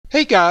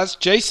Hey guys,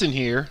 Jason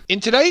here. In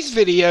today's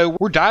video,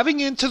 we're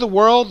diving into the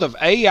world of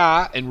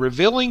AI and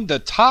revealing the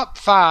top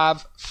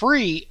 5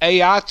 free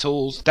AI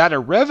tools that are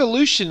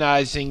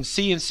revolutionizing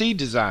CNC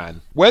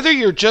design. Whether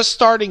you're just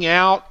starting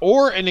out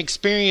or an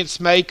experienced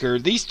maker,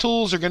 these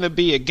tools are going to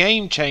be a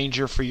game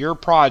changer for your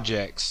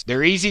projects.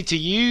 They're easy to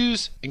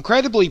use,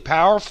 incredibly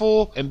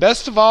powerful, and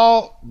best of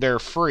all, they're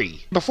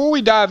free. Before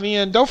we dive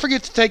in, don't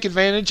forget to take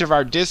advantage of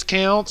our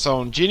discounts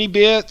on Jenny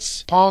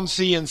Bits, Pawn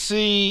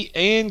CNC,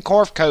 and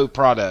CARVECO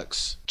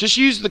products. Just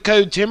use the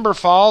code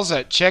Timberfalls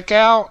at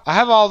checkout. I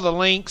have all the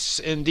links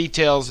and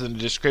details in the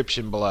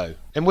description below.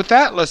 And with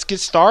that, let's get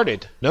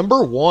started.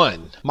 Number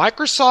 1,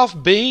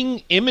 Microsoft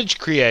Bing Image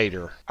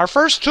Creator. Our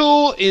first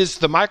tool is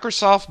the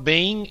Microsoft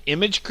Bing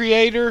Image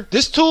Creator.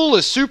 This tool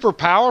is super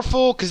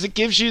powerful because it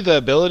gives you the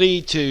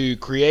ability to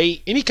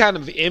create any kind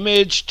of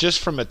image just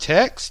from a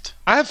text.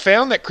 I have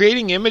found that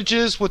creating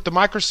images with the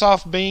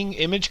Microsoft Bing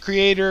Image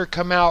Creator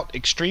come out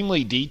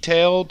extremely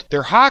detailed.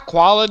 They're high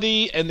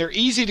quality and they're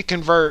easy to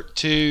convert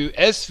to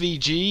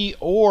SVG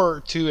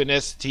or to an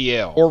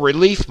STL or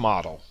relief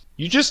model.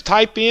 You just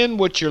type in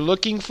what you're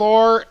looking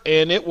for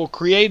and it will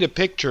create a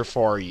picture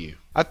for you.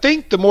 I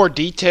think the more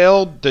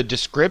detailed the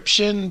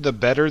description, the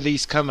better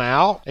these come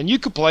out. And you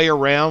can play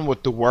around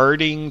with the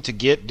wording to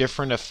get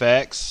different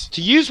effects.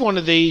 To use one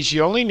of these,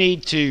 you only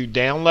need to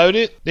download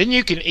it. Then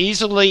you can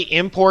easily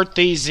import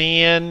these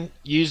in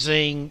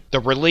using the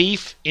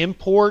relief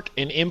import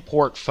and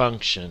import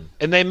function.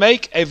 And they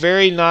make a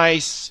very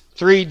nice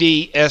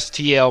 3D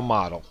STL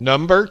model.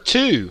 Number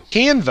 2,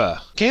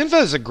 Canva.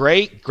 Canva is a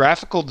great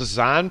graphical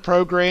design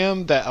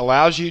program that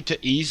allows you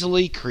to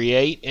easily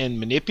create and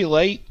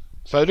manipulate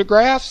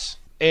photographs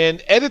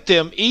and edit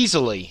them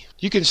easily.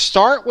 You can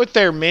start with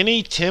their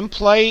many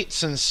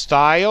templates and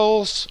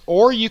styles,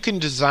 or you can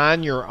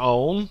design your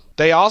own.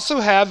 They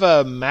also have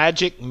a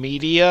magic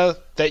media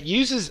that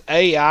uses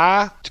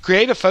AI to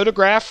create a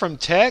photograph from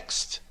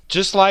text,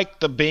 just like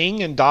the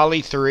Bing and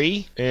DALL-E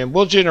 3, and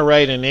we'll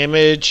generate an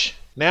image.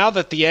 Now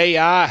that the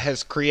AI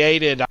has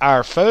created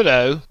our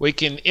photo, we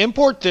can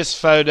import this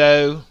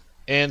photo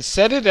and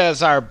set it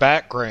as our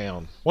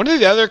background. One of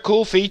the other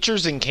cool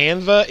features in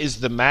Canva is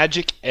the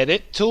Magic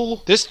Edit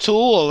tool. This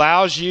tool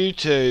allows you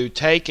to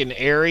take an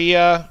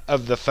area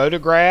of the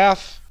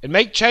photograph and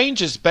make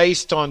changes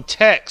based on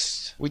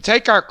text. We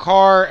take our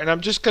car, and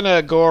I'm just going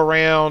to go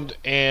around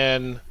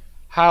and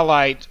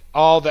highlight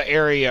all the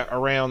area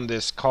around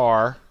this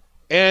car.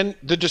 And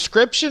the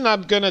description,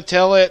 I'm going to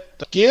tell it,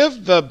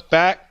 give the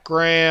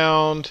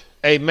background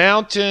a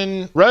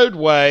mountain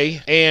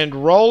roadway and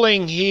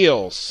rolling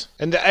hills.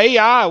 And the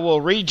AI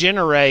will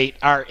regenerate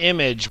our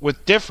image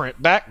with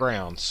different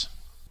backgrounds.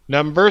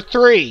 Number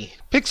 3,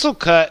 Pixel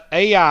Cut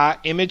AI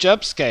Image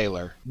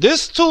Upscaler.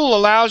 This tool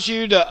allows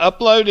you to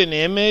upload an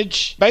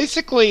image.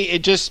 Basically,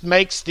 it just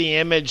makes the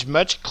image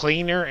much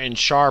cleaner and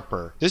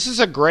sharper. This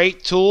is a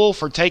great tool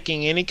for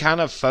taking any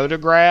kind of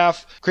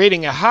photograph,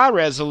 creating a high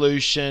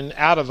resolution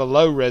out of a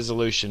low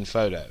resolution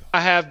photo. I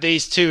have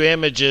these two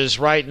images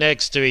right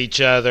next to each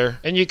other,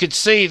 and you can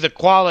see the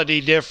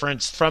quality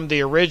difference from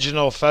the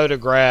original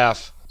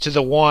photograph to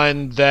the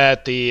one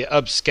that the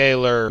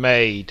upscaler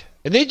made.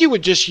 And then you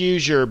would just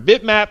use your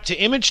bitmap to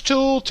image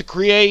tool to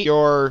create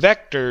your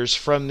vectors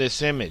from this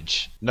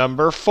image.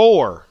 Number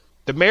 4,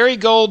 the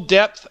Marigold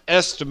Depth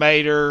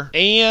Estimator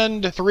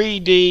and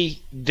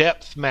 3D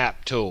Depth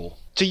Map tool.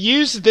 To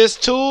use this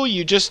tool,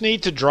 you just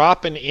need to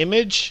drop an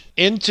image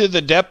into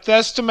the depth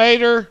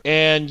estimator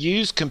and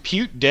use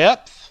compute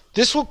depth.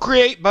 This will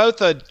create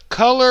both a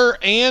color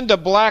and a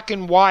black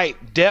and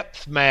white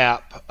depth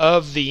map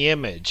of the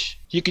image.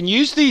 You can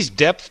use these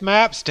depth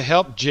maps to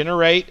help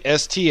generate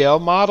STL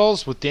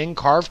models within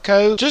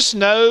CARVECO. Just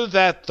know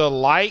that the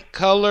light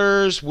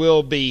colors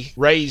will be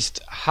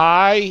raised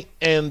high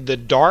and the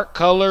dark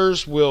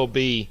colors will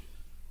be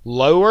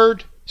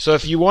lowered. So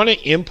if you want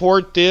to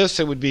import this,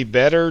 it would be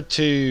better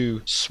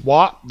to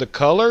swap the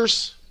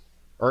colors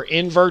or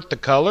invert the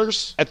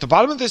colors. At the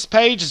bottom of this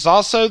page is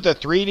also the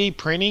 3D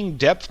printing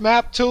depth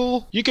map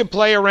tool. You can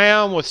play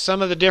around with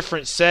some of the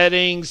different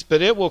settings,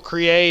 but it will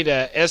create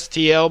a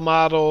STL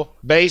model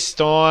based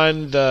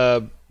on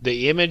the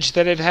image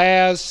that it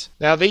has.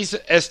 Now these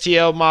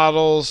STL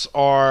models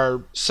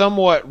are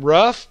somewhat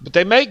rough, but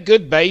they make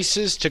good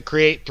bases to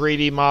create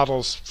 3D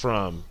models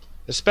from,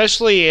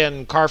 especially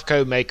in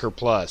CARVECO Maker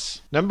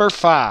Plus. Number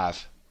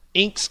 5,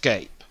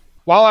 Inkscape.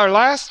 While our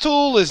last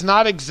tool is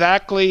not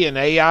exactly an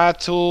AI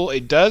tool,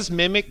 it does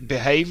mimic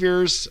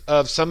behaviors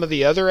of some of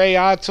the other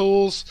AI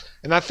tools,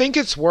 and I think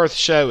it's worth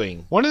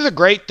showing. One of the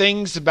great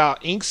things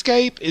about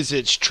Inkscape is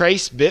its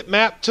Trace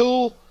Bitmap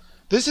tool.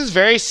 This is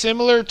very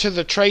similar to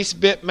the Trace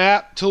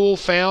Bitmap tool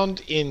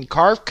found in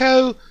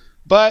CARVECO,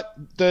 but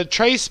the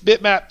Trace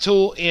Bitmap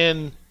tool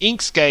in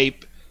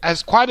Inkscape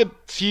has quite a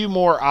few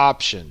more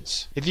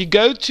options. If you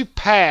go to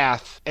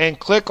Path and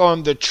click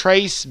on the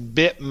Trace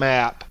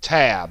Bitmap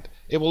tab,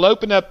 it will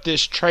open up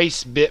this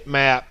Trace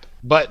Bitmap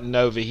button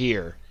over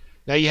here.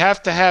 Now you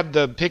have to have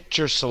the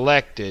picture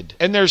selected.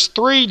 And there's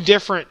 3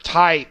 different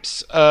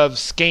types of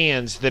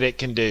scans that it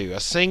can do. A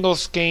single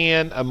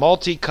scan, a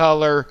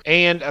multicolor,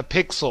 and a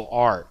pixel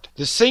art.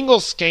 The single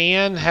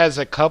scan has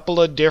a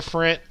couple of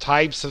different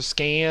types of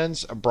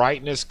scans, a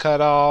brightness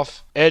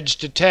cutoff, edge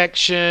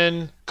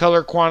detection,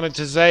 color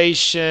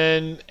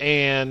quantization,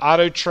 and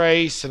auto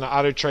trace and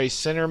auto trace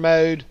center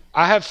mode.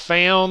 I have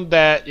found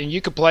that, and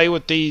you can play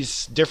with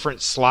these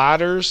different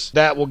sliders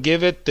that will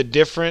give it the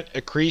different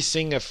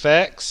increasing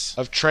effects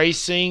of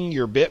tracing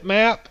your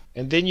bitmap.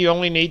 And then you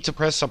only need to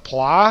press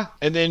apply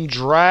and then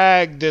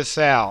drag this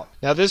out.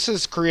 Now this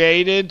has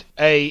created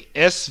a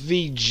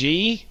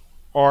SVG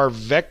or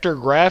vector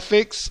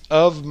graphics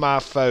of my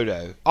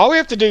photo. All we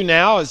have to do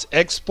now is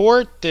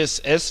export this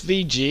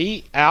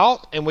SVG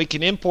out and we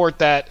can import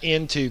that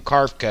into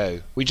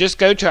CARVECO. We just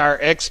go to our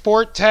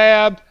export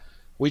tab,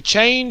 we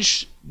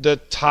change the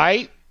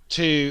type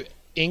to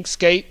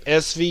Inkscape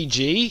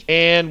SVG,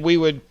 and we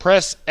would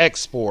press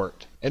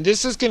export. And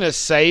this is going to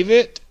save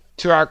it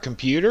to our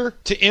computer.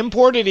 To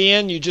import it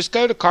in, you just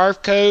go to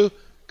CARVECO,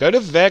 go to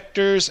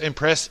vectors and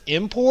press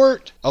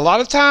import. A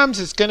lot of times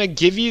it's going to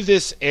give you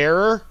this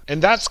error,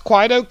 and that's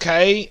quite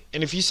okay.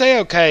 And if you say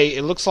okay,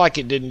 it looks like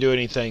it didn't do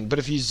anything. But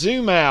if you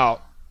zoom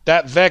out,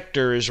 that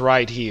vector is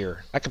right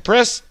here. I can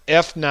press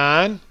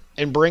F9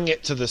 and bring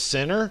it to the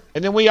center,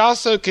 and then we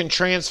also can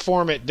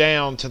transform it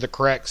down to the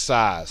correct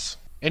size.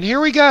 And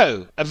here we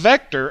go, a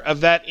vector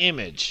of that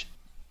image.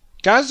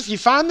 Guys, if you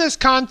find this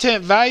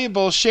content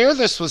valuable, share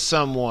this with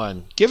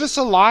someone. Give us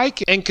a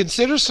like and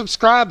consider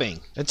subscribing.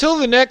 Until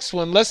the next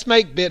one, let's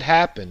make Bit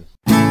happen.